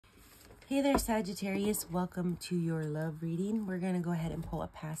Hey there, Sagittarius. Welcome to your love reading. We're going to go ahead and pull a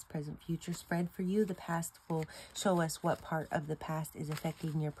past, present, future spread for you. The past will show us what part of the past is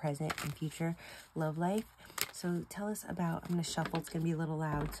affecting your present and future love life. So tell us about, I'm going to shuffle. It's going to be a little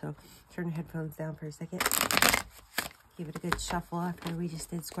loud, so turn your headphones down for a second. Give it a good shuffle after we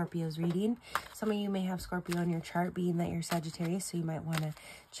just did Scorpio's reading. Some of you may have Scorpio on your chart, being that you're Sagittarius, so you might want to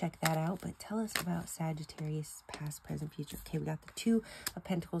check that out. But tell us about Sagittarius, past, present, future. Okay, we got the Two of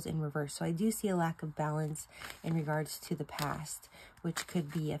Pentacles in reverse. So I do see a lack of balance in regards to the past, which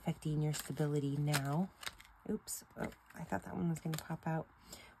could be affecting your stability now. Oops. Oh, I thought that one was going to pop out.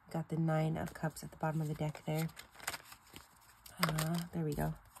 We got the Nine of Cups at the bottom of the deck there. There we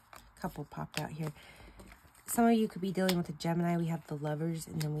go. A couple popped out here. Some of you could be dealing with a Gemini. We have the Lovers,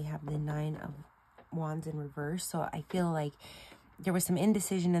 and then we have the Nine of Wands in reverse. So I feel like there was some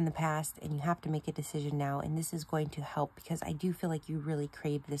indecision in the past, and you have to make a decision now. And this is going to help, because I do feel like you really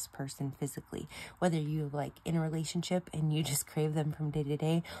crave this person physically. Whether you're like in a relationship and you just crave them from day to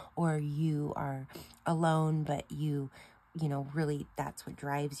day, or you are alone, but you know, really that's what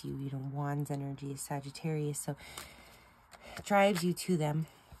drives you. You know, Wands energy is Sagittarius. So it drives you to them,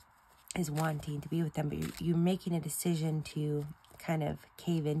 is wanting to be with them, but you're making a decision to kind of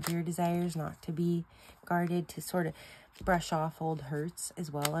cave into your desires, not to be guarded, to sort of brush off old hurts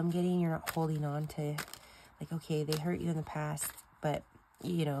as well. I'm getting, you're not holding on to, like, okay, they hurt you in the past, but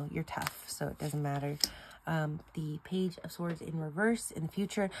you know, you're tough, so it doesn't matter. The Page of Swords in reverse in the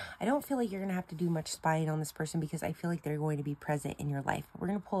future. I don't feel like you're going to have to do much spying on this person, because I feel like they're going to be present in your life. We're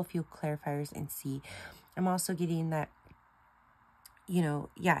going to pull a few clarifiers and see. I'm also getting that, you know,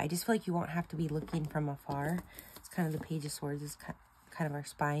 yeah, I just feel like you won't have to be looking from afar. It's kind of the Page of Swords is kind of our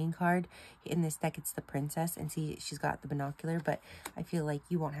spying card. In this deck, it's the Princess, and see, she's got the binocular, but I feel like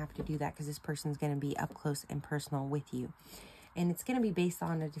you won't have to do that, because this person's going to be up close and personal with you. And it's going to be based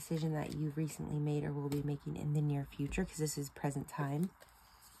on a decision that you've recently made or will be making in the near future, because this is present time.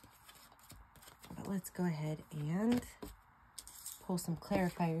 But let's go ahead and pull some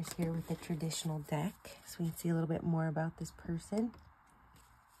clarifiers here with the traditional deck, so we can see a little bit more about this person.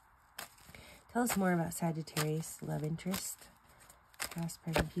 Tell us more about Sagittarius, love interest, past,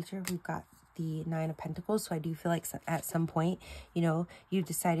 present, future. We've got the Nine of Pentacles, so I do feel like at some point, you know, you've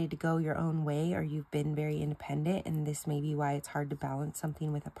decided to go your own way, or you've been very independent, and this may be why it's hard to balance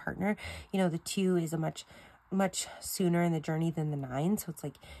something with a partner. You know, the Two is a much sooner in the journey than the Nine, so it's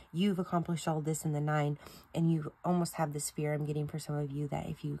like you've accomplished all this in the Nine, and you almost have this fear, I'm getting for some of you, that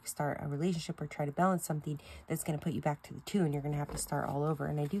if you start a relationship or try to balance something, that's going to put you back to the Two, and you're going to have to start all over.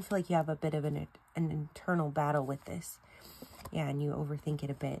 And I do feel like you have a bit of an internal battle with this. Yeah, and you overthink it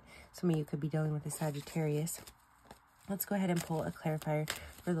a bit. Some of you could be dealing with a Sagittarius. Let's go ahead and pull a clarifier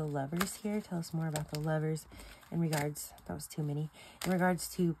for the Lovers here. Tell us more about the Lovers in regards, that was too many, in regards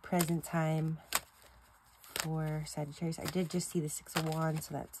to present time for Sagittarius. I did just see the Six of Wands,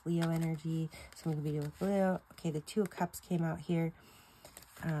 so that's Leo energy. Someone could be dealing with Leo. Okay, the Two of Cups came out here.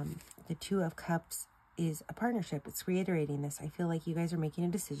 The Two of Cups is a partnership. It's reiterating this. I feel like you guys are making a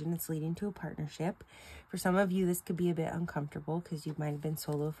decision that's leading to a partnership. For some of you, this could be a bit uncomfortable, because you might have been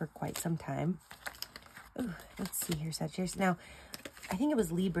solo for quite some time. Ooh, let's see here, Sagittarius. Now, I think it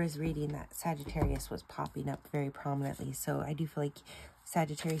was Libra's reading that Sagittarius was popping up very prominently. So I do feel like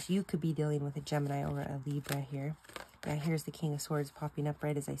Sagittarius, you could be dealing with a Gemini or a Libra here. Yeah, here's the King of Swords popping up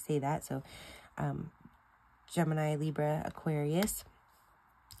right as I say that. So Gemini, Libra, Aquarius.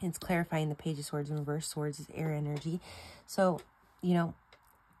 It's clarifying the Page of Swords in reverse. Swords is air energy. So, you know,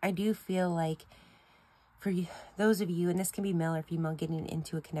 I do feel like for you, those of you, and this can be male or female, getting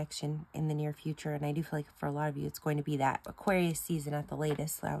into a connection in the near future, and I do feel like for a lot of you, it's going to be that Aquarius season at the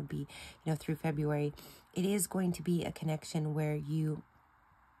latest. So that would be, you know, through February. It is going to be a connection where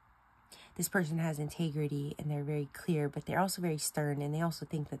this person has integrity, and they're very clear, but they're also very stern, and they also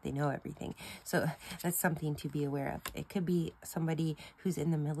think that they know everything. So that's something to be aware of. It could be somebody who's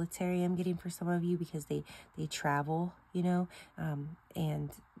in the military, I'm getting for some of you, because they travel, you know, and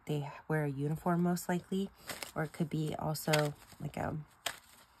they wear a uniform most likely. Or it could be also like a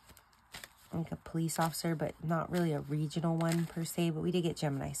police officer, but not really a regional one per se, but we did get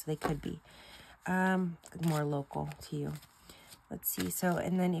Gemini, so they could be more local to you. Let's see. So,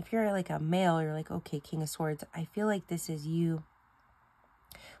 and then if you're like a male, you're like, okay, King of Swords, I feel like this is you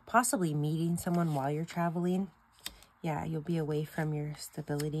possibly meeting someone while you're traveling. Yeah, you'll be away from your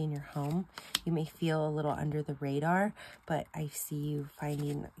stability in your home. You may feel a little under the radar, but I see you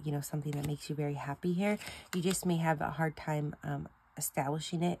finding, you know, something that makes you very happy here. You just may have a hard time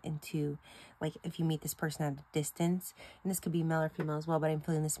establishing it into, like, if you meet this person at a distance, and this could be male or female as well, but I'm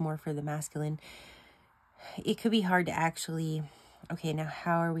feeling this more for the masculine. It could be hard to actually okay, now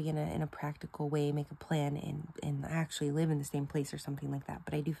how are we going to, in a practical way, make a plan and actually live in the same place or something like that?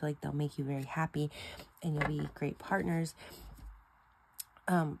 But I do feel like they'll make you very happy and you'll be great partners.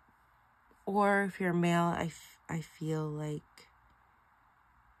 Or if you're a male, I feel like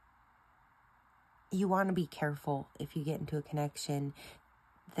you want to be careful if you get into a connection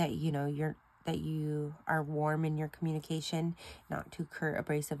that, you know, that you are warm in your communication, not too curt,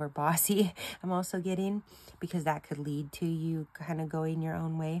 abrasive, or bossy. I'm also getting, because that could lead to you kind of going your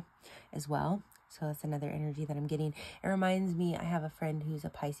own way as well. So that's another energy that I'm getting. It reminds me, I have a friend who's a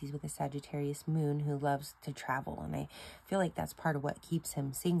Pisces with a Sagittarius moon who loves to travel. And I feel like that's part of what keeps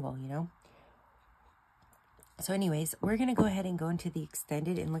him single, you know? So anyways, we're going to go ahead and go into the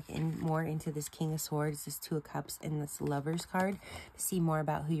extended and look more into this King of Swords, this Two of Cups, and this Lovers card to see more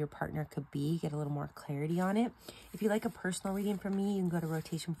about who your partner could be, get a little more clarity on it. If you'd like a personal reading from me, you can go to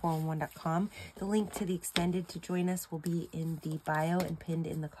rotation411.com. The link to the extended to join us will be in the bio and pinned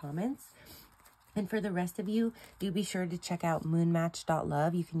in the comments. And for the rest of you, do be sure to check out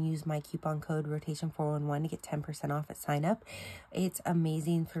moonmatch.love. You can use my coupon code rotation411 to get 10% off at sign up. It's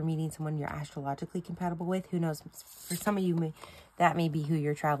amazing for meeting someone you're astrologically compatible with. Who knows? For some of you, that may be who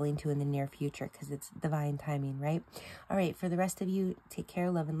you're traveling to in the near future because it's divine timing, right? All right, for the rest of you, take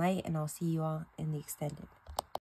care, love and light, and I'll see you all in the extended.